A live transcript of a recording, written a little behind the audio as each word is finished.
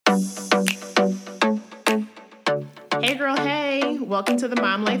Hey girl, hey, welcome to the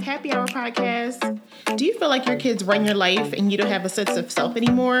Mom Life Happy Hour podcast. Do you feel like your kids run your life and you don't have a sense of self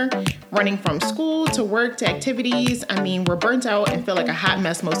anymore? Running from school to work to activities, we're burnt out and feel like a hot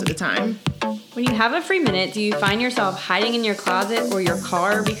mess most of the time. When you have a free minute, do you find yourself hiding in your closet or your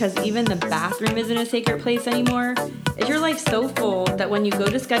car because even the bathroom isn't a sacred place anymore? Is your life so full that when you go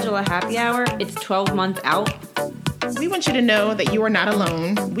to schedule a happy hour, it's 12 months out? We want you to know that you are not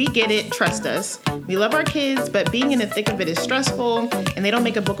alone. We get it, trust us. We love our kids, but being in the thick of it is stressful, and they don't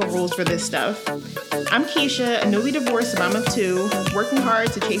make a book of rules for this stuff. I'm Keisha, a newly divorced mom of two, working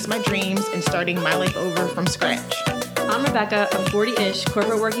hard to chase my dreams and starting my life over from scratch. I'm Rebecca, a 40-ish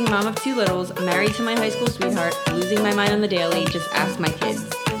corporate working mom of two littles, married to my high school sweetheart, losing my mind on the daily, just ask my kids.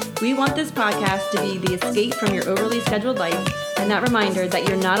 We want this podcast to be the escape from your overly scheduled life and that reminder that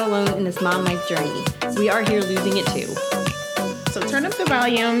you're not alone in this mom life journey. We are here losing it too. So turn up the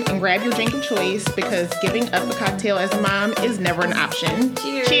volume and grab your drink of choice because giving up a cocktail as a mom is never an option.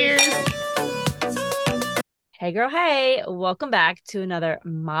 Cheers. Cheers. Hey girl, hey, welcome back to another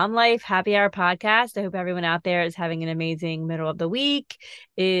Mom Life Happy Hour podcast. I hope everyone out there is having an amazing middle of the week,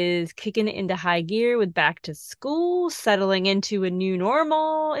 is kicking it into high gear with back to school, settling into a new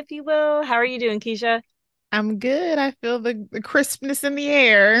normal, if you will. How are you doing, Keisha? I'm good. I feel the crispness in the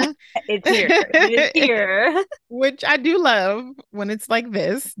air. It's here. It is here. Which I do love when it's like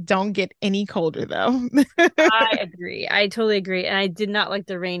this. Don't get any colder though. I agree. I totally agree. And I did not like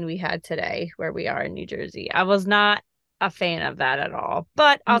the rain we had today where we are in New Jersey. I was not a fan of that at all.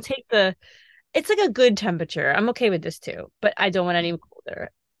 But I'll take it's like a good temperature. I'm okay with this too. But I don't want any colder.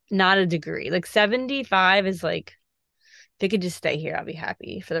 Not a degree. Like 75 is like, if it could just stay here, I'll be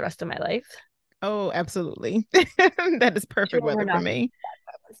happy for the rest of my life. Oh, absolutely. That is perfect weather for me.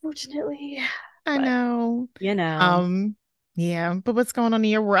 Unfortunately. I know. You know. Yeah, but what's going on in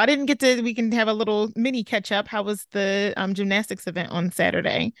your world? We can have a little mini catch up. How was the gymnastics event on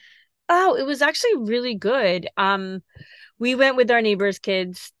Saturday? Oh, it was actually really good. We went with our neighbors'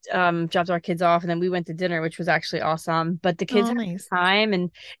 kids, dropped our kids off, and then we went to dinner, which was actually awesome. But the kids had Nice time,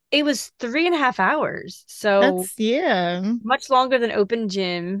 and it was 3.5 hours. So yeah. much longer than open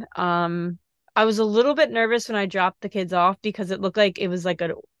gym. I was a little bit nervous when I dropped the kids off because it looked like it was like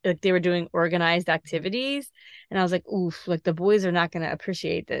they were doing organized activities. And I was like, oof, like the boys are not going to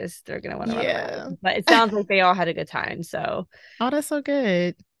appreciate this. They're going to want to run around. But it sounds like they all had a good time. So, oh, that's so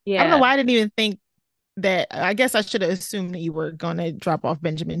good. yeah. I don't know why I didn't even think that. I guess I should have assumed that you were going to drop off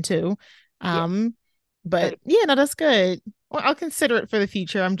Benjamin too. But yeah, no, that's good. Well, I'll consider it for the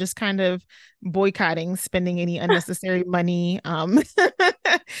future. I'm just kind of boycotting spending any unnecessary money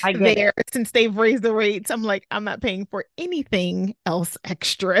I get there since they've raised the rates. I'm like, I'm not paying for anything else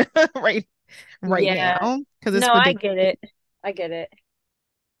extra right now because it's ridiculous. I get it.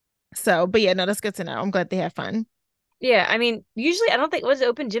 So, but yeah, no, that's good to know. I'm glad they have fun. Yeah, I mean, usually I don't think it was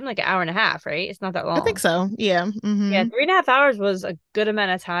open gym like an hour and a half, right? It's not that long. I think so. Yeah. Mm-hmm. Yeah, 3.5 hours was a good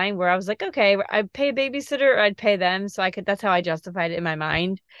amount of time where I was like, okay, I'd pay a babysitter or I'd pay them. So that's how I justified it in my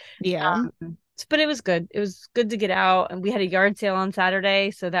mind. Yeah. But it was good. It was good to get out. And we had a yard sale on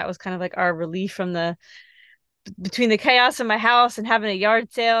Saturday. So that was kind of like our relief from between the chaos in my house and having a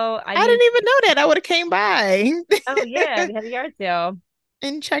yard sale. I didn't even know that. I would have came by. Oh yeah, we had a yard sale.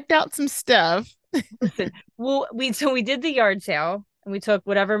 And checked out some stuff. Listen, we did the yard sale and we took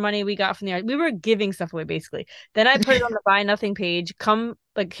whatever money we got from the yard. We were giving stuff away basically. Then I put it on the buy nothing page. Come,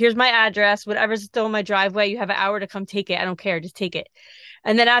 like, here's my address. Whatever's still in my driveway, you have an hour to come take it. I don't care. Just take it.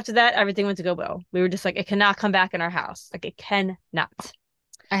 And then after that, everything went to go well. We were just like, it cannot come back in our house. Like, it cannot.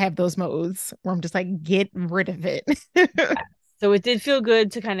 I have those modes where I'm just like, get rid of it. So it did feel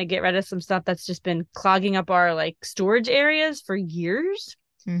good to kind of get rid of some stuff that's just been clogging up our like storage areas for years.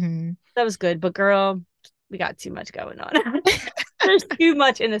 Mm-hmm. That was good. But girl, we got too much going on. There's too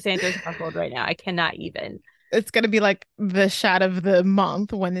much in the Santos household right now. I cannot even. It's going to be like the shot of the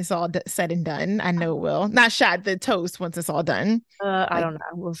month when it's all said and done. I know it will. Not shot, the toast once it's all done. I don't know.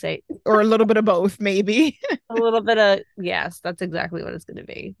 We'll say. Or a little bit of both, maybe. A little bit of, yes, that's exactly what it's going to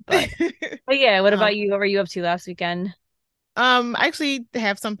be. But yeah, what about you? What were you up to last weekend? I actually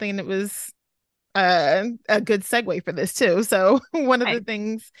have something that was a good segue for this too. So one of the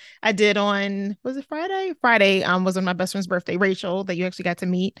things I did on, was it Friday? Friday was on my best friend's birthday, Rachel, that you actually got to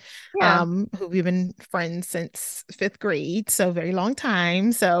meet. Who we've been friends since 5th grade, so very long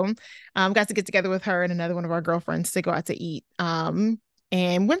time. So got to get together with her and another one of our girlfriends to go out to eat. And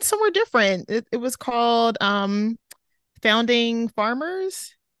went somewhere different. It was called Founding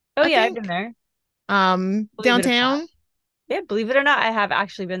Farmers. Oh yeah, I've been there. Downtown. Yeah, believe it or not, I have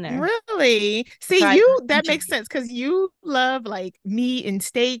actually been there. Really? See, Tried you that sushi. makes sense because you love like meat and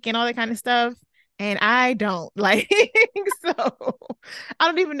steak and all that kind of stuff. And I don't like so I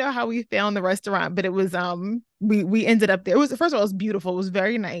don't even know how we found the restaurant, but it was we ended up there. It was first of all, it was beautiful. It was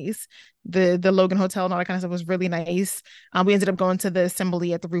very nice. The Logan Hotel and all that kind of stuff was really nice. We ended up going to the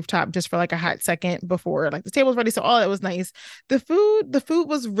assembly at the rooftop just for like a hot second before like the table was ready. So all that was nice. The food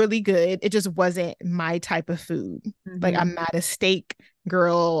was really good. It just wasn't my type of food. Like Hmm. I'm not a steak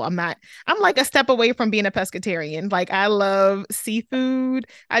girl. I'm like a step away from being a pescatarian. Like I love seafood.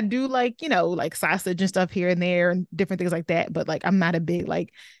 I do like, like sausage and stuff here and there and different things like that. But like I'm not a big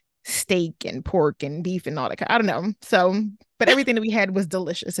like steak and pork and beef and all that. I don't know. So, but everything that we had was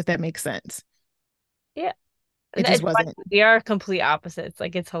delicious, if that makes sense. Yeah. It And just it's wasn't funny. We are complete opposites.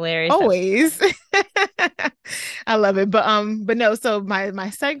 Like it's hilarious that always. I love it. But no, so my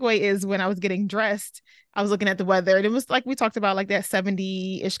segue is when I was getting dressed, I was looking at the weather and it was like we talked about like that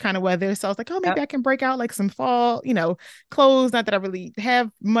 70-ish kind of weather. So I was like, oh, maybe yep. I can break out like some fall, clothes. Not that I really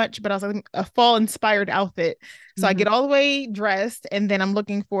have much, but I was like a fall inspired outfit. So I Hmm. get all the way dressed and then I'm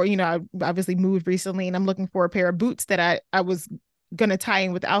looking for, I obviously moved recently and I'm looking for a pair of boots that I was gonna tie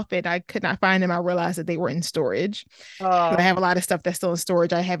in with the outfit. I could not find them. I realized that they were in storage. I Oh, have a lot of stuff that's still in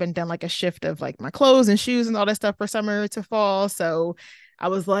storage. I haven't done like a shift of like my clothes and shoes and all that stuff for summer to fall. So I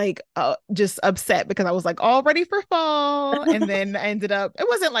was like just upset because I was like all ready for fall. And then I ended up, it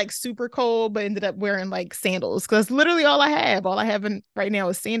wasn't like super cold, but ended up wearing like sandals because literally all I have. All I have right now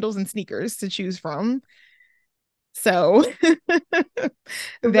is sandals and sneakers to choose from. So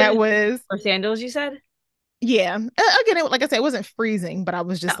that really? was, Or sandals, you said? yeah. Again, like I said, it wasn't freezing, but I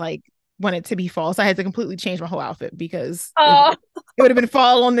was No. just like wanted to be fall. So I had to completely change my whole outfit because Oh, it would have been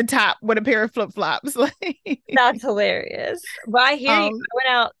fall on the top with a pair of flip flops. Like, that's hilarious. But I hear you. um, I went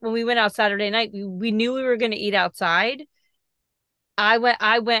out when we went out Saturday night. We knew we were going to eat outside. I went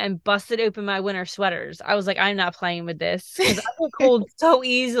and busted open my winter sweaters. I was like, I'm not playing with this because I get cold so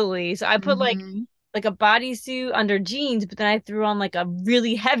easily. So I put mhm. like a bodysuit under jeans, but then I threw on like a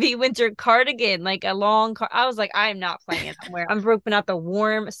really heavy winter cardigan, like a long car. I was like, I am not playing. I'm broken out the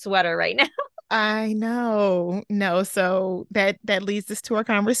warm sweater right now. I know. No, so that leads us to our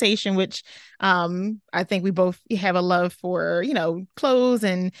conversation, which I think we both have a love for, clothes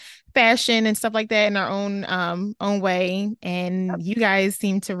and fashion and stuff like that in our own way. And you guys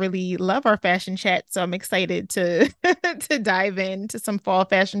seem to really love our fashion chat. So I'm excited to to dive into some fall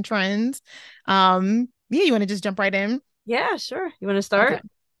fashion trends. Yeah, you want to just jump right in? Yeah, sure. You want to Okay. start?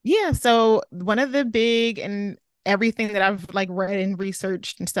 Yeah, so one of the big and everything that I've like read and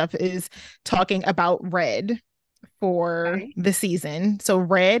researched and stuff is talking about red for Okay. the season. So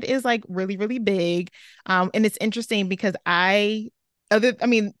red is like really, really big. And it's interesting because I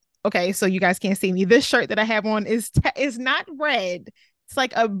mean, okay, so you guys can't see me. This shirt that I have on is not red. It's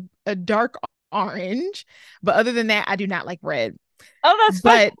like a dark orange. But other than that, I do not like red. Oh, that's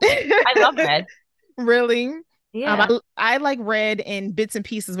funny. But I love red. really, Yeah. I like red in bits and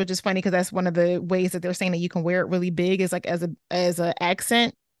pieces, which is funny because that's one of the ways that they're saying that you can wear it really big is like as a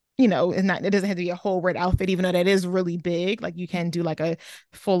accent. It doesn't have to be a whole red outfit, even though that is really big. Like you can do like a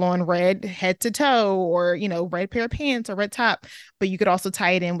full on red head to toe, or red pair of pants or red top. But you could also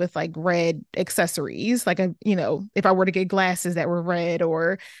tie it in with like red accessories, like if I were to get glasses that were red,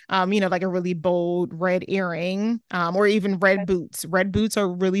 or like a really bold red earring, or even red boots. Red boots are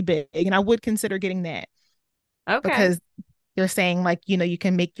really big, and I would consider getting that Okay. because they're saying like you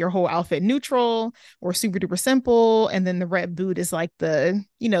can make your whole outfit neutral or super duper simple, and then the red boot is like the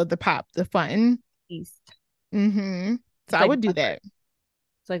pop, the fun. East. So It's I like would do leopard. that,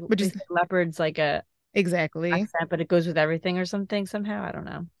 It's like which they is say leopard's like a exactly. accent, but it goes with everything or something somehow. I don't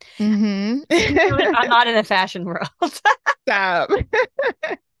know. Hmm. I'm not in the fashion world. Stop.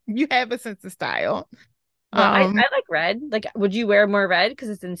 You have a sense of style. But I, um I like red. Like, would you wear more red because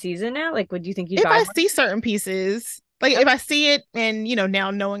it's in season now? Like, would you think you'd if buy I more? see certain pieces, like if I see it and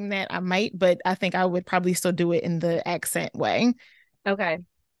now knowing that, I might, but I think I would probably still do it in the accent way. Okay.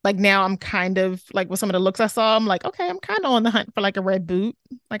 Like now I'm kind of like with some of the looks I saw, I'm like, okay, I'm kind of on the hunt for like a red boot.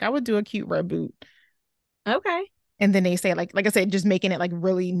 Like I would do a cute red boot. Okay. And then they say like I said, just making it like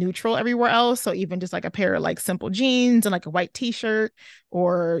really neutral everywhere else. So even just like a pair of like simple jeans and like a white t-shirt,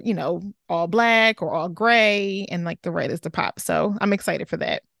 or all black or all gray, and like the red is the pop. So I'm excited for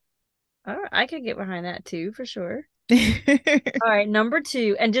that. All right. I could get behind that too, for sure. All right. Number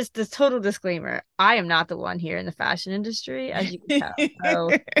two, and just this total disclaimer, I am not the one here in the fashion industry, as you can tell.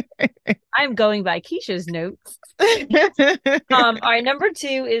 So I'm going by Keisha's notes. All right, number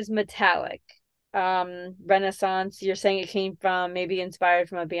two is metallic. Renaissance. You're saying it came from maybe inspired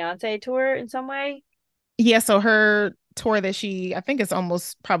from a Beyonce tour in some way? Yeah, so her tour that she, I think it's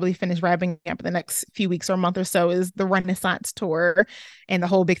almost probably finished wrapping up in the next few weeks or a month or so, is the Renaissance tour. And the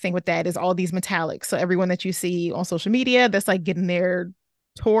whole big thing with that is all these metallics. So everyone that you see on social media that's like getting their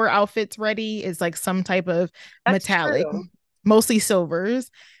tour outfits ready is like some type of That's metallic, true. mostly silvers.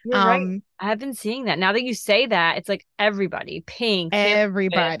 You're right. Um, I have been seeing that. Now that you say that, it's like everybody, pink, Taylor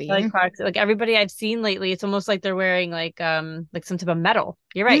Swift, Kelly everybody. Clarkson, like everybody I've seen lately, it's almost like they're wearing like some type of metal.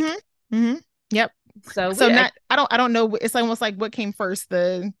 You're right. Mm-hmm. Mm-hmm. Yep. So So weird. not I don't know, it's almost like what came first,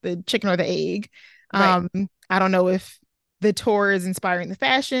 the chicken or the egg. Right. um I don't know if the tour is inspiring the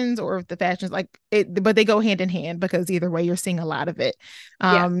fashions or if the fashions like it, but they go hand in hand because either way you're seeing a lot of it.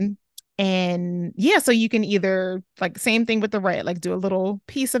 Yeah. um and yeah, so you can either like same thing with the red, like do a little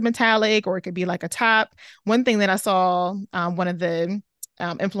piece of metallic, or it could be like a top. One thing that I saw, one of the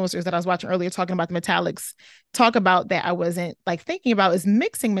influencers that I was watching earlier talking about the metallics talk about that I wasn't like thinking about is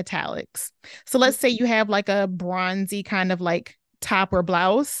mixing metallics. So let's say you have like a bronzy kind of like top or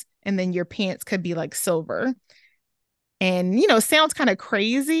blouse, and then your pants could be like silver. And it sounds kind of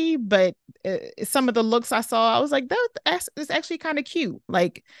crazy, but some of the looks I saw, I was like, that is actually kind of cute.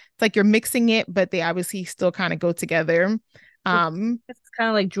 Like it's like you're mixing it, but they obviously still kind of go together. Well, Um, it's kind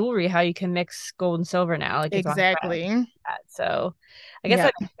of like jewelry, how you can mix gold and silver now, like it's on trend. exactly. So I guess Yeah.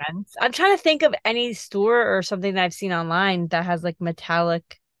 that makes sense. I'm trying to think of any store or something that I've seen online that has like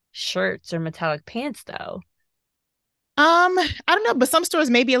metallic shirts or metallic pants though. I don't know, but some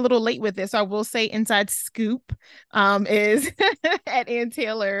stores may be a little late with this. So I will say Inside Scoop is at Ann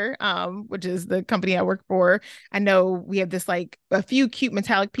Taylor, which is the company I work for. I know we have this like a few cute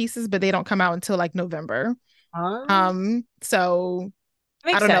metallic pieces, but they don't come out until like November. Um, So I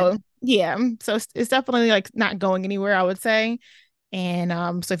Makes don't sense. know. Yeah. So it's definitely like not going anywhere, I would say.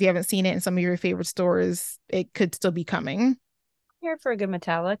 And so if you haven't seen it in some of your favorite stores, it could still be coming. Here for a good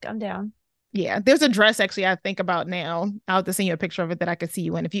metallic. I'm down. Yeah, there's a dress actually I think about now. I'll have to send you a picture of it that I could see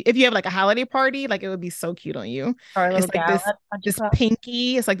you in. If you have like a holiday party, like it would be so cute on you. Or a It's little like gal this at Country this Club.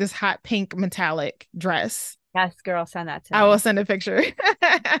 pinky, it's like this hot pink metallic dress. Yes, girl, send that to I will me. send a picture.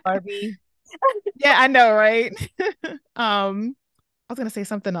 Barbie. Yeah, I know, right? I was gonna say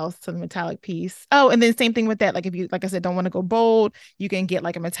something else to the metallic piece. Oh, and then same thing with that. Like if you, like I said, don't want to go bold, you can get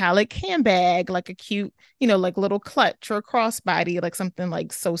like a metallic handbag, like a cute, like little clutch or crossbody, like something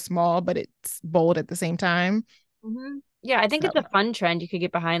like so small, but it's bold at the same time. Yeah, I think So, it's a fun trend you could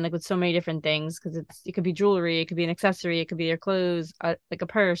get behind, like with so many different things, because it could be jewelry, it could be an accessory, it could be your clothes, like a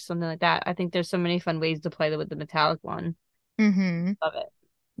purse, something like that. I think there's so many fun ways to play with the metallic one. mm-hmm. Love it.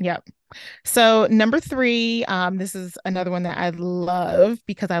 Yep. So number three, this is another one that I love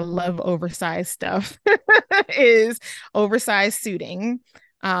because I love oversized stuff, is oversized suiting.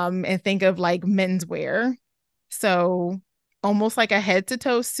 And think of like menswear. So almost like a head to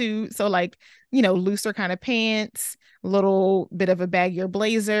toe suit. So like, looser kind of pants, a little bit of a baggier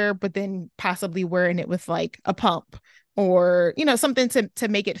blazer, but then possibly wearing it with like a pump or, something to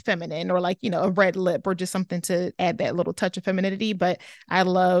make it feminine, or like, a red lip, or just something to add that little touch of femininity. But I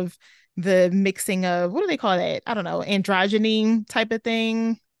love the mixing of, what do they call that? I don't know, androgyny type of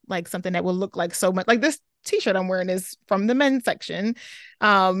thing, like something that will look like so much like this t-shirt I'm wearing is from the men's section.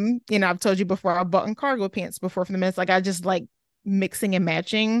 I've told you before I bought in cargo pants before from the men's. Like I just like mixing and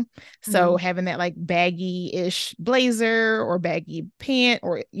matching. So Mhm. having that like baggy-ish blazer or baggy pant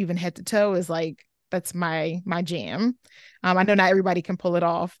or even head to toe is like that's my jam. I know not everybody can pull it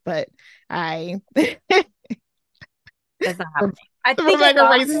off, but I That's not happening. I think a Rebecca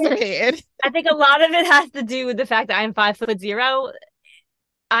lot. raises her head. I think a lot of it has to do with the fact that I'm 5'0".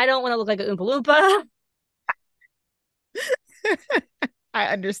 I don't want to look like a Oompa Loompa. I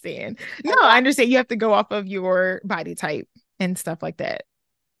understand. No, A I lot. understand. You have to go off of your body type and stuff like that.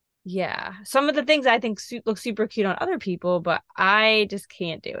 Yeah, some of the things I think look super cute on other people, but I just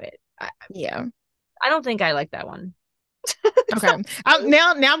can't do it. Yeah. I don't think I like that one. Okay.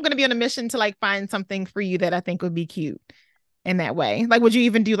 Now I'm gonna be on a mission to like find something for you that I think would be cute in that way. Like, would you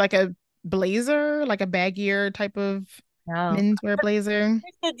even do like a blazer, like a baggier type of No. menswear blazer? Here's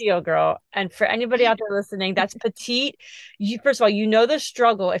the deal, girl. And for anybody out there listening, that's petite. You first of all, you know the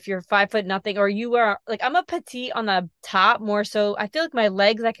struggle if you're 5 foot nothing, or you are like I'm a petite on the top more so. I feel like my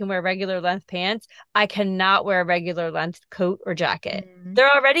legs, I can wear regular length pants. I cannot wear a regular length coat or jacket. Mm,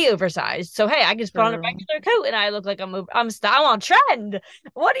 They're already oversized. So hey, I can just put on a true. regular coat and I look like I'm on trend.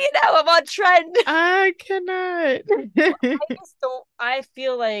 What do you know? I'm on trend. I cannot. I just don't I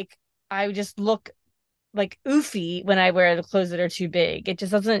feel like I just look like oofy when I wear the clothes that are too big. It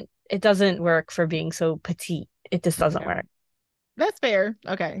doesn't work for being so petite. It just doesn't Okay. work. That's fair.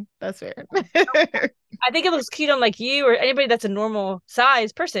 Okay, that's fair. I think it looks cute on like you or anybody that's a normal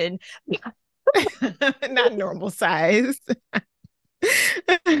size person. Not normal size.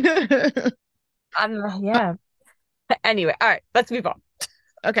 Yeah. Anyway, all right, let's move on.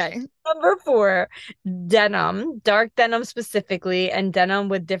 Okay. Number four, denim, dark denim specifically, and denim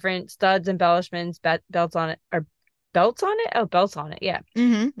with different studs, embellishments, belts on it, or belts on it? Oh, belts on it. Yeah.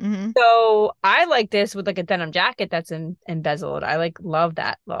 Hmm. So I like this with like a denim jacket that's embezzled. I like love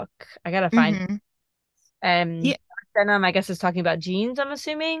that look. I gotta find Hmm. and Yeah. denim, I guess is talking about jeans, I'm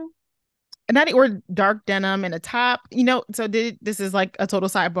assuming. Not or dark denim and a top. So this is like a total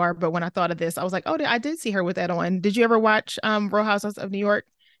sidebar, but when I thought of this, I was like, oh, I did see her with that on. Did you ever watch Real Housewives of New York?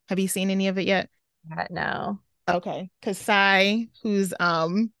 Have you seen any of it yet? No. Okay. Because Sai, who's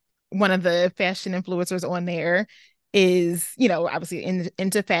one of the fashion influencers on there, is, obviously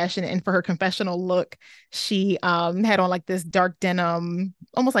into fashion. And for her confessional look, she had on like this dark denim,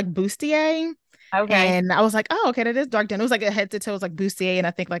 almost like bustier. Okay. And I was like, oh, okay, that is dark denim. It was like a head to toe, it was like bustier, and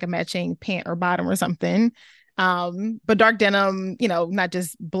I think like a matching pant or bottom or something. But dark denim, not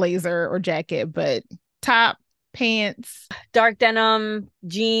just blazer or jacket, but top, pants. Dark denim,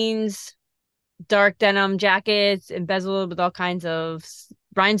 jeans, dark denim jackets, embezzled with all kinds of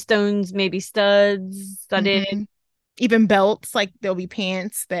rhinestones, maybe studs, studded. Hmm. Even belts, like there'll be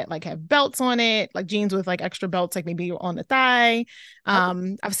pants that like have belts on it, like jeans with like extra belts, like maybe on the thigh.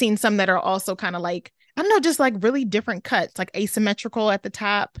 Okay. I've seen some that are also kind of like, I don't know, just like really different cuts, like asymmetrical at the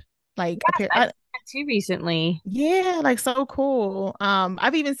top, like a Yes, pair. I've seen that too recently. Yeah, like so cool.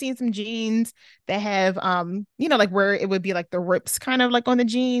 I've even seen some jeans that have like where it would be like the rips kind of like on the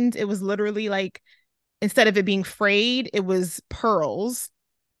jeans. It was literally like instead of it being frayed, it was pearls.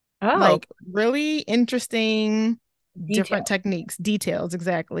 Oh, Like really interesting, different detail. techniques, details,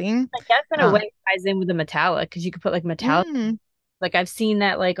 exactly. I guess in a Uh, way ties in with the metallic because you could put like metallic. mm, Like I've seen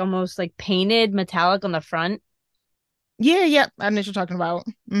that like almost like painted metallic on the front. yeah, yep. I know what you're talking about.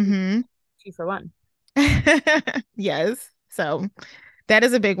 Hmm. 2 for 1. Yes. So that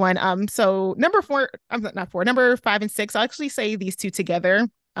is a big one. So number four, I'm not four, number five and six, I'll actually say these two together.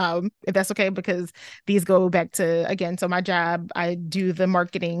 If that's okay, because these go back to again. So my job, I do the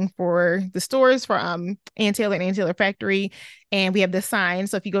marketing for the stores for Ann Taylor and Ann Taylor Factory. And we have this sign.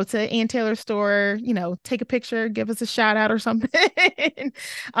 So if you go to Ann Taylor store, take a picture, give us a shout out or something.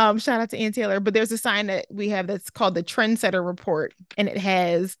 Shout out to Ann Taylor. But there's a sign that we have that's called the Trendsetter Report. And it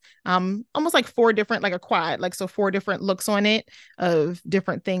has almost like four different, like a quad, like so four different looks on it of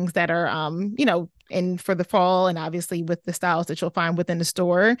different things that are in for the fall and obviously with the styles that you'll find within the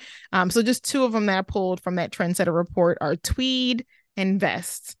store. So just two of them that I pulled from that trendsetter report are tweed and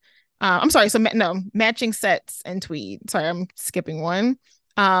vests. I'm sorry, so no, matching sets and tweed. Sorry, I'm skipping one.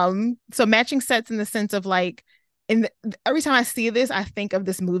 So matching sets in the sense of like every time I see this, I think of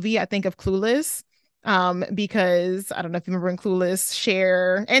this movie. I think of Clueless, because I don't know if you remember in Clueless,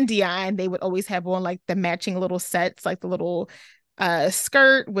 Cher and Dion, they would always have on like the matching little sets, like the little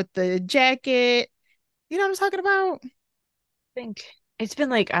skirt with the jacket. You know what I'm talking about? Think it's been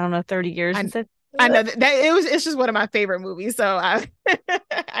like I don't know 30 years I since I I know that it's just one of my favorite movies, so I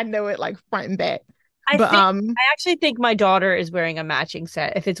I know it like front and back. I But think I actually think my daughter is wearing a matching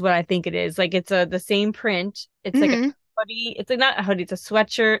set if it's what I think it is. Like it's the same print. It's like a mhm. hoodie. It's like not a hoodie, it's a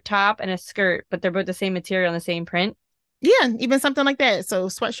sweatshirt top and a skirt, but they're both the same material and the same print. Yeah, even something like that. So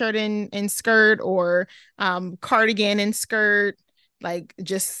sweatshirt and skirt or cardigan and skirt, like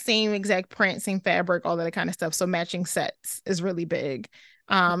just same exact print, same fabric, all that kind of stuff. So matching sets is really big.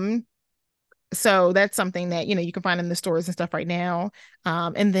 Um, so that's something that you can find in the stores and stuff right now.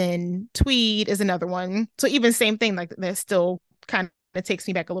 And then tweed is another one. So even same thing, like that still kind of takes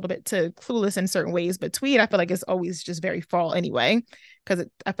me back a little bit to Clueless in certain ways, but tweed I feel like is always just very fall anyway, because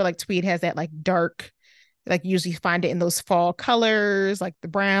I feel like tweed has that like dark, like you usually find it in those fall colors, like the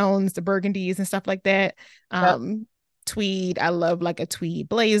browns, the burgundies, and stuff like that. Yep. Tweed, I love like a tweed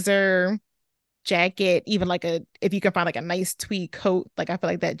blazer, jacket, even like if you can find like a nice tweed coat, like I feel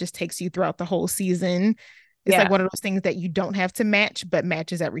like that just takes you throughout the whole season. It's like Yeah. one of those things that you don't have to match, but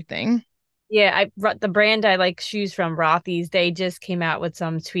matches everything. Yeah, the brand I like shoes from, Rothy's, they just came out with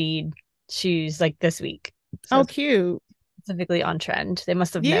some tweed shoes like this week. So Oh, it's cute. specifically on trend. They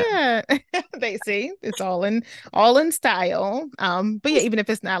must have known. Yeah. They see it's all in style. But yeah, even if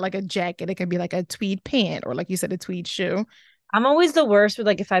it's not like a jacket, it can be like a tweed pant or like you said, a tweed shoe. I'm always the worst with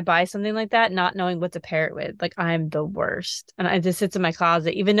like if I buy something like that, not knowing what to pair it with. Like I'm the worst. And it just sits in my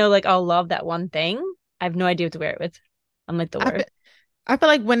closet. Even though like I'll love that one thing, I have no idea what to wear it with. I'm like the I worst. feel, I feel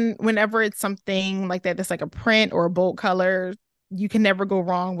like whenever it's something like that, that's like a print or a bold color, you can never go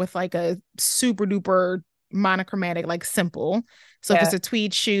wrong with like a super duper monochromatic, like simple. So if Yeah. it's a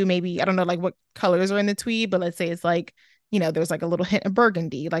tweed shoe, maybe I don't know like what colors are in the tweed, but let's say it's like, there's like a little hint of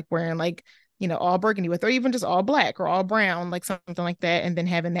burgundy, like wearing like all burgundy with, or even just all black or all brown, like something like that. And then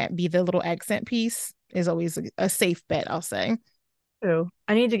having that be the little accent piece is always a safe bet, I'll say. True.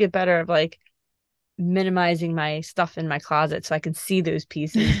 I need to get better of like minimizing my stuff in my closet so I can see those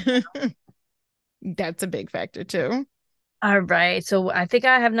pieces. That's a big factor too. All right. So I think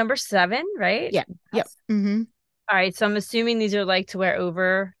I have number seven, right? Yeah. Yep. Yes. All right. So I'm assuming these are like to wear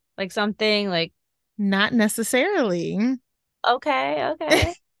over like something like, Not necessarily. okay,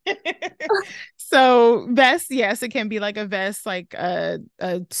 okay. So vest, yes, it can be like a vest, like a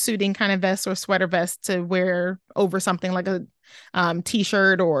suiting kind of vest or sweater vest to wear over something like a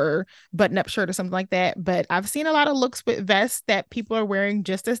t-shirt or button-up shirt or something like that. But I've seen a lot of looks with vests that people are wearing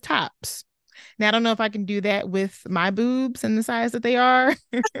just as tops. Now I don't know if I can do that with my boobs and the size that they are.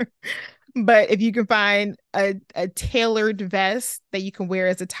 But if you can find a tailored vest that you can wear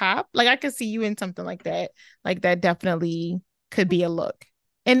as a top, like I could see you in something like that. Like that definitely could be a look.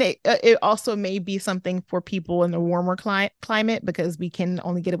 And it also may be something for people in the warmer climate because we can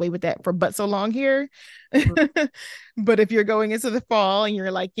only get away with that for but so long here. But if you're going into the fall and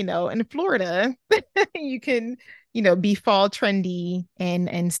you're like, in Florida, you can, be fall trendy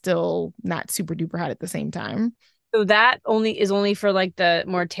and still not super duper hot at the same time. So that only for like the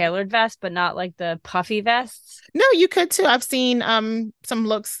more tailored vest, but not like the puffy vests. No, you could too. I've seen some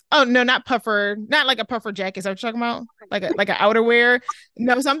looks. Oh no, not puffer, not like a puffer jacket. Is that what you're talking about? Like an outerwear.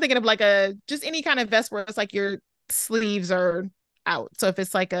 No, so I'm thinking of like a just any kind of vest where it's like your sleeves are out. So if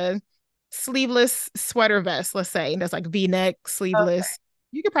it's like a sleeveless sweater vest, let's say, and that's like V-neck, Okay. sleeveless,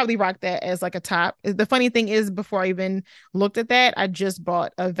 you could probably rock that as like a top. The funny thing is, before I even looked at that, I just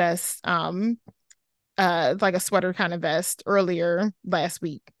bought a vest, like a sweater kind of vest earlier last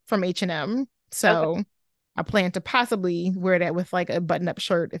week from H&M. Okay. So I plan to possibly wear that with like a button-up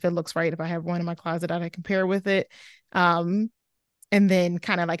shirt if it looks right, if I have one in my closet that I compare with it. Um, and then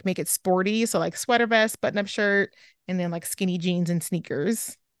kind of like make it sporty. So like sweater vest, button-up shirt, and then like skinny jeans and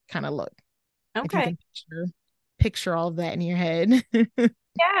sneakers kind of look. If you Okay. can picture all of that in your head.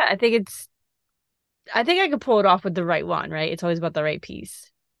 Yeah, I think I could pull it off with the right one, right? It's always about the right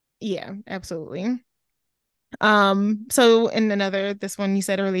piece. Yeah, absolutely. So in another, this one you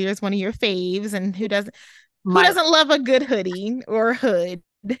said earlier is one of your faves, and who My doesn't love a good hoodie or hood?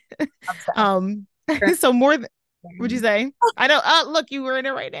 obsessed. Um, so more than would you say? I know. Look, you were in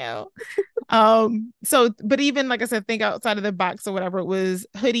it right now. So, but even like I said, think outside of the box or whatever. It was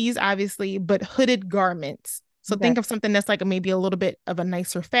hoodies, obviously, but hooded garments. So Okay. think of something that's like maybe a little bit of a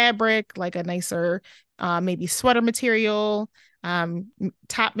nicer fabric, like a nicer, maybe sweater material,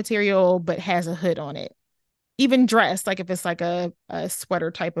 top material, but has a hood on it. Even dress, like if it's like a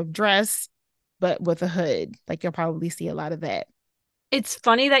sweater type of dress, but with a hood, like you'll probably see a lot of that. It's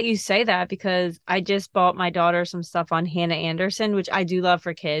funny that you say that because I just bought my daughter some stuff on Hannah Anderson, which I do love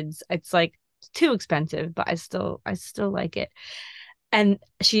for kids. It's like too expensive, but I still like it. And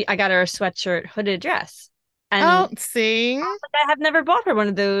I got her a sweatshirt hooded dress. And Oh, see. I have never bought her one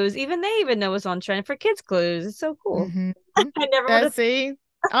of those. Even they even know it's on trend for kids' clothes. It's so cool. Mm-hmm. I never would have. That's see.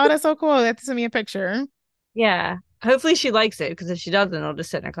 Oh, that's so cool. You have to send me a picture. Yeah. Hopefully she likes it because if she doesn't, it'll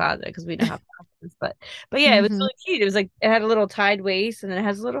just sit in her closet because we know how fast it is. But yeah, it was Mm-hmm. really cute. It was like it had a little tied waist and then it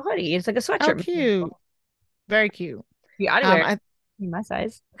has a little hoodie. It's like a Oh, sweatshirt cute. material. Very cute. You ought to wear Um, it. I My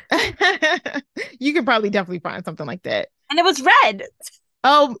size. you can probably definitely find something like that. And it was red.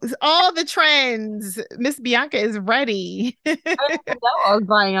 Oh, all the trends. Miss Bianca is ready. I didn't know I was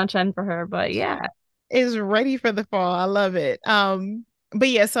buying on trend for her, but yeah. Is ready for the fall. I love it. But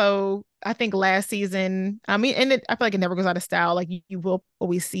yeah, so I think last season, I mean, I feel like it never goes out of style. Like you will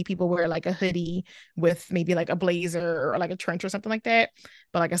always see people wear like a hoodie with maybe like a blazer or like a trench or something like that.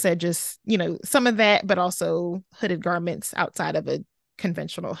 But like I said, just some of that, but also hooded garments outside of a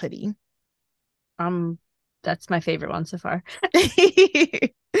conventional hoodie. Um, that's my favorite one so far.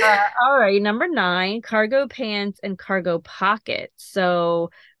 All right, number nine, cargo pants and cargo pockets.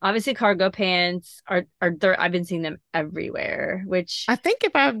 So obviously cargo pants are there. I've been seeing them everywhere, which I think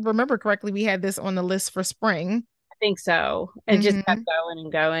if I remember correctly, we had this on the list for spring. I think so. It just kept Hmm. going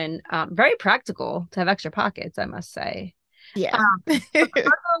and going. Very practical to have extra pockets, I must say. Yeah. Um,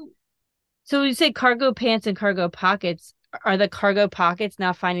 but so you say cargo pants and cargo pockets. Are the cargo pockets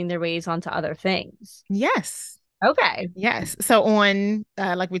now finding their ways onto other things? Yes. Okay. Yes. So on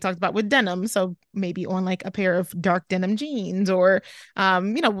like we talked about with denim, so maybe on like a pair of dark denim jeans or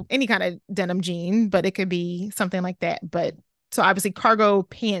any kind of denim jean, but it could be something like that. But so obviously cargo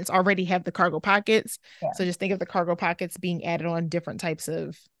pants already have the cargo pockets. So just think of the cargo pockets being added on different types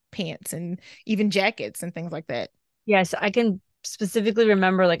of pants and even jackets and things like that. Yes, I can specifically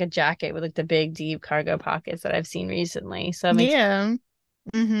remember like a jacket with like the big deep cargo pockets that I've seen recently. So it makes Yeah.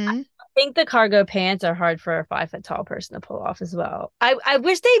 Mm-hmm. think the cargo pants are hard for a 5 foot tall person to pull off as well. I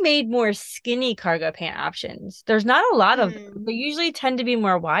wish they made more skinny cargo pant options. There's not a lot of them. They Hmm. usually tend to be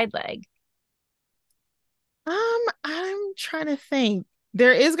more wide leg. I'm trying to think.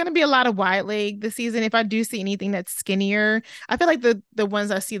 There is going to be a lot of wide leg this season. If I do see anything that's skinnier, I feel like the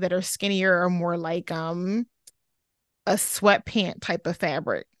ones I see that are skinnier are more like a sweatpant type of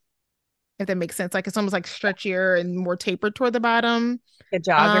fabric, if that makes sense. Like it's almost like stretchier and more tapered toward the bottom. A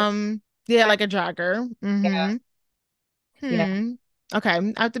jogger. Yeah, Kind like a jogger. Yeah. Yeah. Hmm. Okay,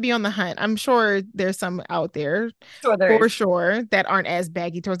 I have to be on the hunt. I'm sure there's some out there Sure there for is. sure that aren't as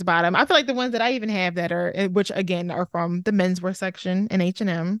baggy towards the bottom. I feel like the ones that I even have that are, which again are from the menswear section in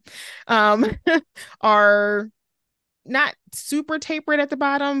H&M, um, are not super tapered at the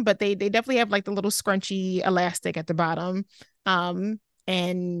bottom, but they definitely have like the little scrunchy elastic at the bottom. Um,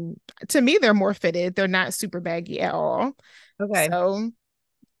 and to me, they're more fitted. They're not super baggy at all. Okay. So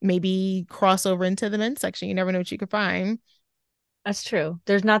maybe cross over into the men's section. You never know what you could find. That's true.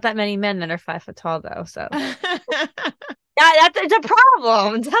 There's not that many men that are 5 foot tall though, so I that's it's a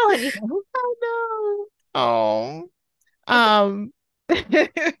problem. I'm telling you. know. Oh. Um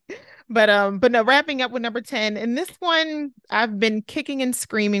but no, wrapping up with number 10. And this one I've been kicking and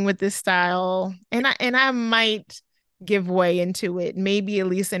screaming with this style. And I might give way into it, maybe at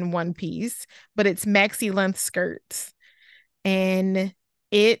least in one piece, but it's maxi length skirts. And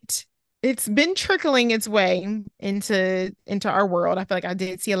it it's been trickling its way into our world. I feel like I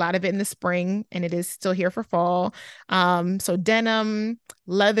did see a lot of it in the spring, and it is still here for fall. So denim,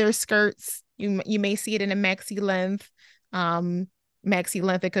 leather skirts, you may see it in a maxi length. Um, Maxi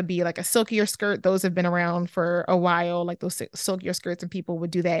length, it could be like a silkier skirt. Those have been around for a while, like those silkier skirts, and people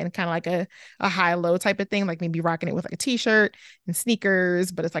would do that in kind of like a high low type of thing, like maybe rocking it with like a t-shirt and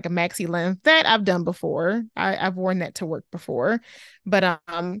sneakers, but it's like a maxi length that I've done before. I've worn that to work before. But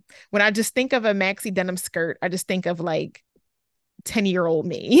when I just think of a maxi denim skirt, I just think of like 10-year-old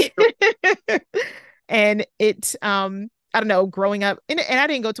me. And it I don't know, growing up, and I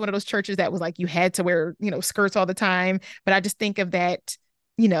didn't go to one of those churches that was like you had to wear, skirts all the time, but I just think of that,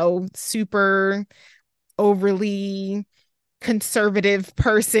 super overly conservative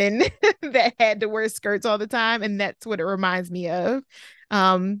person that had to wear skirts all the time, and that's what it reminds me of.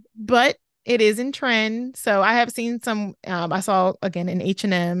 But it is in trend, so I have seen some. I saw again in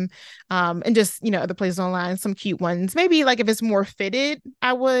H&M, and just other places online, some cute ones. Maybe like if it's more fitted,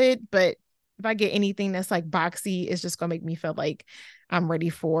 I would. But if I get anything that's like boxy, it's just gonna make me feel like I'm ready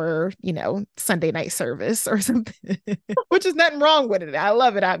for Sunday night service or something, which is nothing wrong with it. I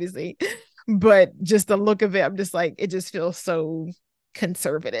love it, obviously, but just the look of it, I'm just like, it just feels so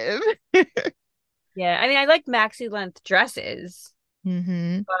conservative. Yeah, I mean, I like maxi length dresses,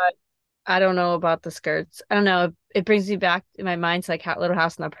 Hmm. but I don't know about the skirts. I don't know. It brings me back in my mind to like Little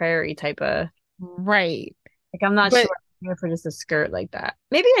House on the Prairie type of Right. like I'm not But sure I'm here for just a skirt like that.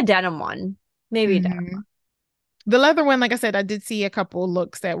 Maybe a denim one. Maybe a denim. mhm. The leather one, like I said, I did see a couple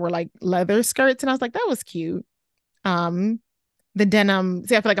looks that were like leather skirts, and I was like, that was cute. Um, the denim,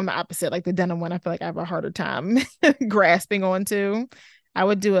 see, I feel like I'm the opposite. Like the denim one, I feel like I have a harder time grasping onto. I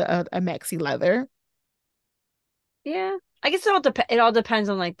would do a maxi leather. Yeah. I guess it all depends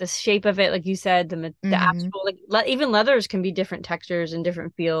on like the shape of it, like you said, the Hmm. actual like even leathers can be different textures and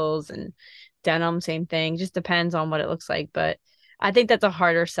different feels, and denim same thing. Just depends on what it looks like, but I think that's a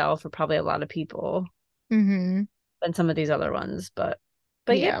harder sell for probably a lot of people Hmm. than some of these other ones, but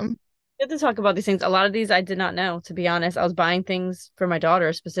yeah, Yeah. good to talk about these things. A lot of these I did not know, to be honest. I was buying things for my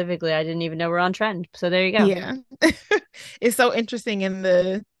daughter specifically. I didn't even know we're on trend. So there you go. Yeah. It's so interesting in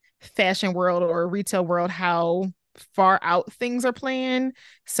the fashion world or retail world how far out things are planned.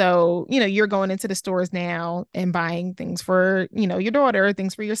 So, you're going into the stores now and buying things for, your daughter,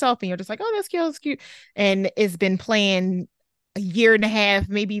 things for yourself, and you're just like, oh, that's cute, that's cute. And it's been planned a year and a half,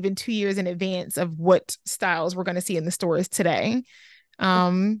 maybe even 2 years in advance of what styles we're going to see in the stores today.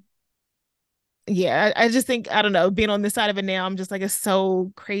 Um, yeah, I just think, I don't know, being on this side of it now, I'm just like, it's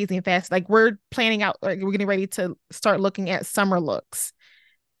so crazy and fast. Like we're planning out, like we're getting ready to start looking at summer looks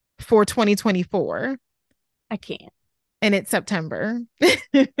for 2024, I can't. and it's September.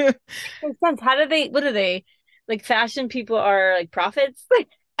 Makes sense. What are they? Like fashion people are like prophets? Like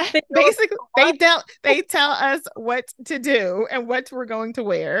they know Basically, what they tell us what to do and what we're going to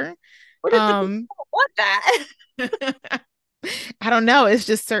wear. what if the people Um, don't want that? I don't know. It's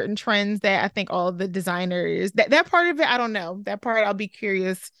just certain trends that I think all the designers, that part of it, I don't know. That part I'll be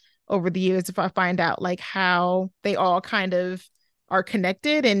curious over the years if I find out like how they all kind of are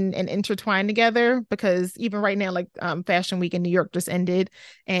connected and intertwined together. Because even right now, like Fashion Week in New York just ended,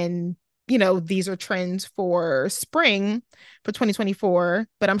 and these are trends for spring for 2024,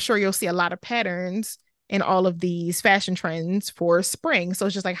 but I'm sure you'll see a lot of patterns in all of these fashion trends for spring. So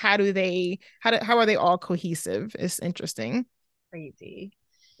it's just like, how are they all cohesive? It's interesting. Crazy.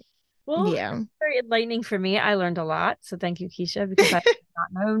 Well, Yeah. very enlightening for me. I learned a lot. So thank you, Keisha, because I have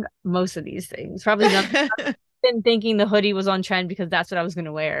not known most of these things. Probably not been thinking the hoodie was on trend because that's what I was going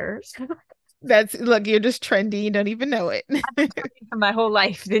to wear. So That's look, you're just trendy. You don't even know it. I've been trending for my whole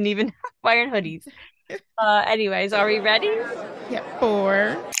life, didn't even wearing hoodies. Anyways, are we ready? Yeah,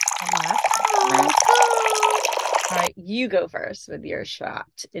 four. Last Let's call. go. All right, you go first with your shot.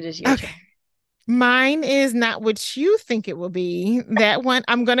 It is your turn. Okay. Mine is not what you think it will be. That one,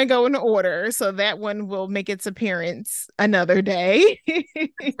 I'm gonna go in order, so that one will make its appearance another day.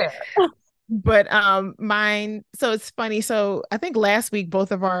 Fair. But mine, so it's funny. So I think last week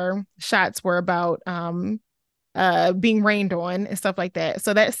both of our shots were about being rained on and stuff like that.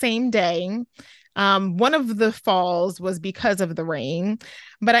 So that same day, one of the falls was because of the rain,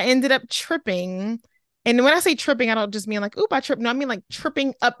 but I ended up tripping. And when I say tripping, I don't just mean like, oop, I tripped. No, I mean like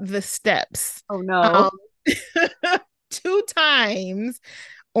tripping up the steps. Oh no. Um, two times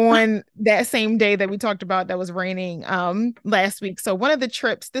on that same day that we talked about that was raining last week. So one of the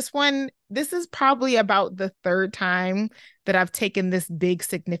trips, this is probably about the third time that I've taken this big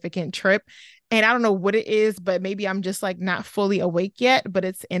significant trip. And I don't know what it is, but maybe I'm just like not fully awake yet, but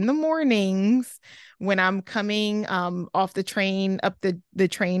it's in the mornings when I'm coming off the train up the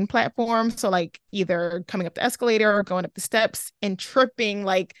train platform. So like either coming up the escalator or going up the steps and tripping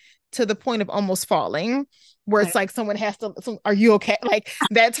like to the point of almost falling, where it's like someone has to, are you okay? Like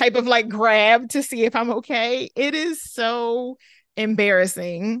that type of like grab to see if I'm okay. It is so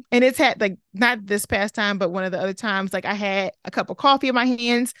embarrassing. And it's had like not this past time, but one of the other times, like I had a cup of coffee in my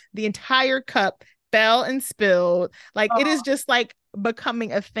hands, the entire cup fell and spilled. Like it is Oh, just like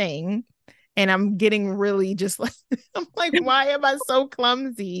becoming a thing. And I'm getting really just like, I'm like, why am I so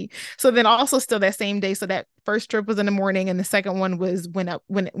clumsy? So then also still that same day. So that first trip was in the morning and the second one was when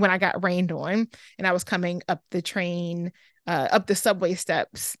I got rained on and I was coming up the train, up the subway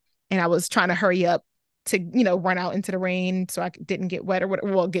steps, and I was trying to hurry up to, run out into the rain so I didn't get wet or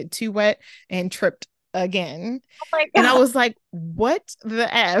whatever, well, get too wet and tripped again. oh my And I God. was like, what the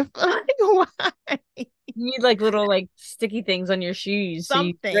F? Like, why? You need like little like sticky things on your shoes so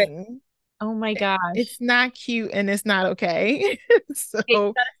you grip. Something. Oh my gosh. It's not cute and it's not okay. Okay, you So,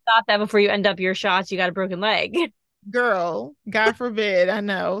 gotta stop that before you end up your shots. You got a broken leg. girl, God forbid, I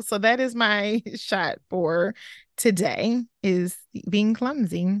know. So that is my shot for today is being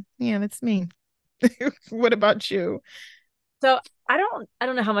clumsy. Yeah, that's me. What about you? So I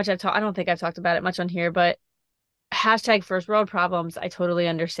don't know how much I've talked. I don't think I've talked about it much on here, but hashtag first world problems. I totally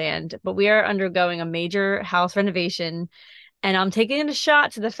understand. But we are undergoing a major house renovation, and I'm taking a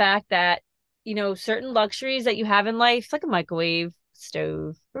shot to the fact that, certain luxuries that you have in life, like a microwave,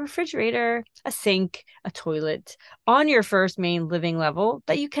 stove, a refrigerator, a sink, a toilet, on your first main living level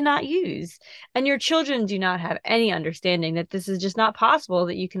that you cannot use. And your children do not have any understanding that this is just not possible,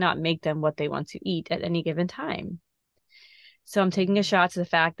 that you cannot make them what they want to eat at any given time. So I'm taking a shot to the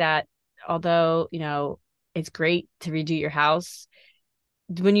fact that although, it's great to redo your house,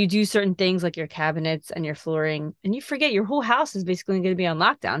 when you do certain things like your cabinets and your flooring, and you forget your whole house is basically going to be on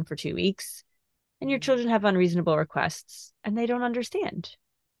lockdown for 2 weeks, and your children have unreasonable requests and they don't understand.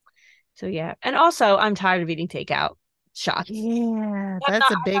 So yeah. And also I'm tired of eating takeout shots. Yeah, I'm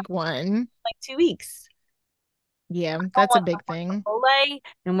that's not a I have big one. like 2 weeks. Yeah, Don't that's a want no big more thing. Chick-fil-A,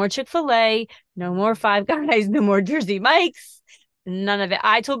 no more Chick-fil-A, no more Five Guys, no more Jersey Mike's. None of it.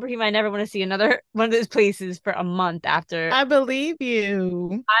 I told Brahim I never want to see another one of those places for a month after. I believe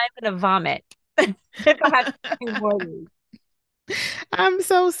you. I'm gonna vomit if I have 2 more. I'm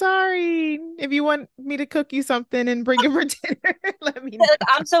so sorry. If you want me to cook you something and bring it for dinner, let me Like, know.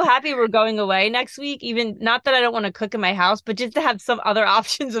 I'm so happy we're going away next week. Even not that I don't want to cook in my house, but just to have some other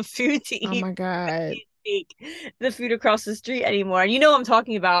options of food to Oh eat. my I God. can't take the food across the street anymore. And you know what I'm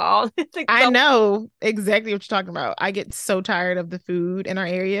talking about. All it's like I so. know exactly what you're talking about. I get so tired of the food in our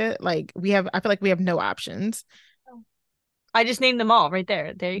area. Like I feel like we have no options. I just named them all right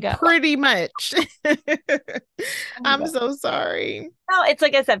there. There you go. Pretty much. Oh my I'm God. so sorry. No, it's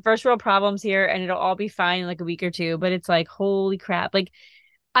like I said, first world problems here, and it'll all be fine in like a week or two. But it's like, holy crap! Like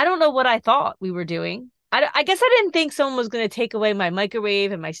I don't know what I thought we were doing. I guess I didn't think someone was going to take away my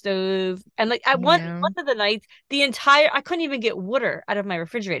microwave and my stove. And like I Yeah. one of the nights, I couldn't even get water out of my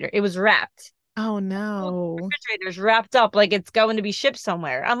refrigerator. It was wrapped. Oh Whole no. refrigerator's wrapped up like it's going to be shipped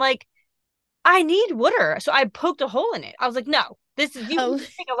somewhere. I'm like, I need water. So I poked a hole in it. I was like, no, this is you can Oh,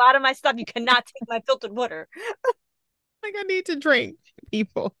 take a lot of my stuff. You cannot take my filtered water. like I need to drink,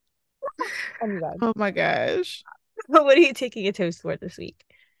 people. Anyway, Oh my gosh. what are you taking a toast for this week?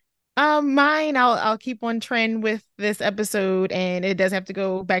 Mine, I'll keep on trend with this episode, and it does have to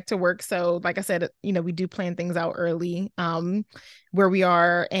go back to work. So, like I said, we do plan things out early, where we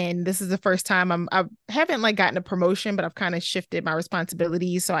are, and this is the first time I haven't like gotten a promotion, but I've kind of shifted my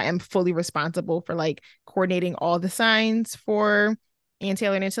responsibilities. So I am fully responsible for like coordinating all the signs for Ann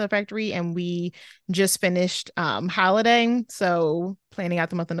Taylor and Ann Taylor Factory, and we just finished holiday, so planning out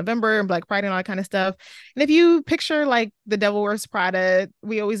the month of November and Black Friday and all that kind of stuff. And if you picture like the Devil Wears Prada,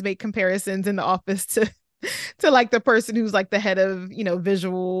 we always make comparisons in the office to like the person who's like the head of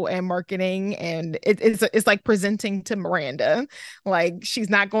visual and marketing, and it's like presenting to Miranda. Like she's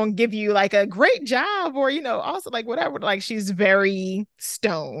not going to give you like a great job or also like whatever. Like she's very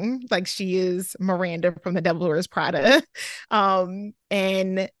stone. Like she is Miranda from the Devil Wears Prada.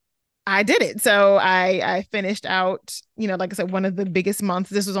 And I did it. So I finished out, like I said, one of the biggest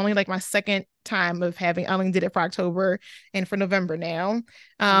months. This was only like my second time of having, I only did it for October and for November now.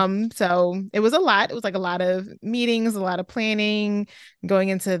 So it was a lot. It was like a lot of meetings, a lot of planning, going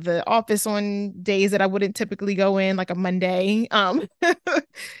into the office on days that I wouldn't typically go in, like a Monday.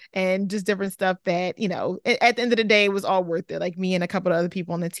 And just different stuff that, at the end of the day, it was all worth it. Like me and a couple of other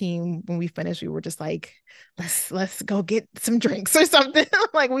people on the team, when we finished, we were just like, let's go get some drinks or something.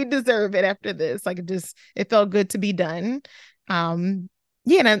 Like we deserve it after this. Like it felt good to be done.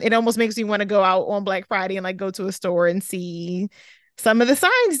 Yeah, and it almost makes me want to go out on Black Friday and like go to a store and see some of the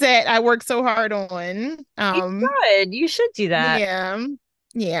signs that I worked so hard on. You should. You should do that. Yeah,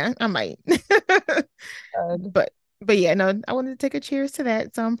 yeah, I might. Good. But yeah, no, I wanted to take a cheers to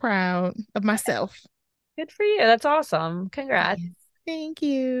that. So I'm proud of myself. Good for you. That's awesome. Congrats. Yes. Thank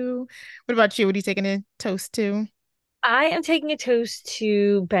you. What about you? What are you taking a toast to? I am taking a toast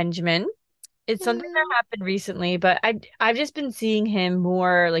to Benjamin. It's something that Mm, happened recently, but I've just been seeing him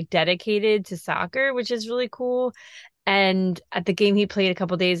more like dedicated to soccer, which is really cool. And at the game he played a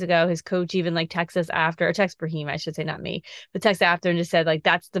couple days ago, his coach even like texted us after, or text Brahim, I should say, not me, but text after and just said like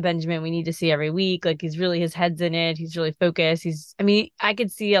that's the Benjamin we need to see every week. Like he's really his head's in it. He's really focused. I mean, I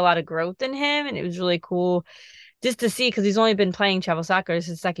could see a lot of growth in him, and it was really cool just to see because he's only been playing travel soccer. This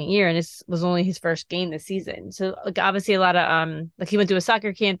is his second year, and this was only his first game this season. So like obviously a lot of like he went to a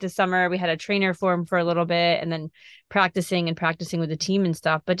soccer camp this summer. We had a trainer for him for a little bit, and then practicing with the team and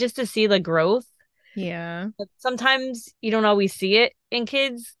stuff. But just to see the growth, yeah, sometimes you don't always see it in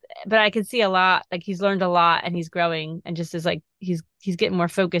kids, but I can see a lot. Like he's learned a lot and he's growing, and just is like he's getting more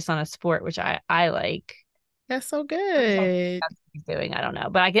focused on a sport, which I like. that's so That's what good. he's doing. I don't know,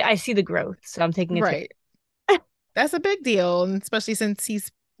 but I see the growth, so I'm taking it to. Right. That's a big deal, and especially since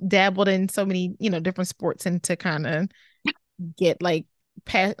he's dabbled in so many, different sports, and to kind of get like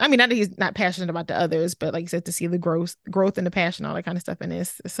I mean, not that he's not passionate about the others, but like you said, to see the growth and the passion, all that kind of stuff, and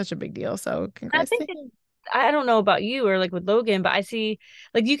it's such a big deal. So I congrats to think him. I don't know about you or like with Logan, but I see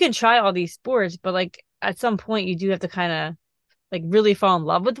like you can try all these sports, but like at some point you do have to kind of like really fall in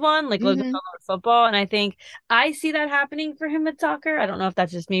love with one. Like Logan Hmm. fell in love with football, and I think I see that happening for him with soccer. I don't know if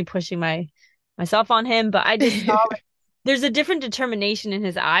that's just me pushing myself on him, but I just saw like there's a different determination in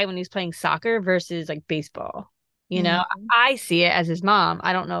his eye when he's playing soccer versus like baseball. You know, Hmm. I see it as his mom.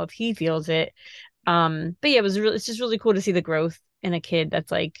 I don't know if he feels it. But yeah, it's just really cool to see the growth in a kid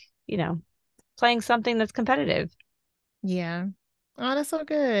that's like, playing something that's competitive. Yeah. Oh, that's so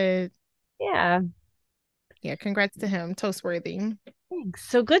good. Yeah. Yeah, congrats to him. Toast worthy. Thanks.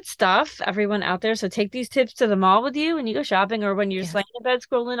 So good stuff, everyone out there. So take these tips to the mall with you when you go shopping or when you're just Yes. laying in bed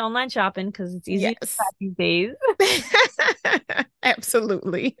scrolling online shopping because it's easy to do that Yes. these days.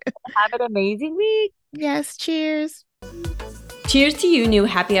 Absolutely. Have an amazing week. Yes. Cheers. Cheers to you, new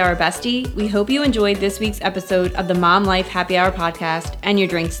happy hour bestie. We hope you enjoyed this week's episode of the Mom Life Happy Hour podcast and your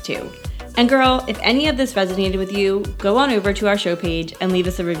drinks too. And girl, if any of this resonated with you, go on over to our show page and leave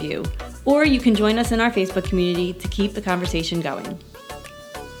us a review. Or you can join us in our Facebook community to keep the conversation going.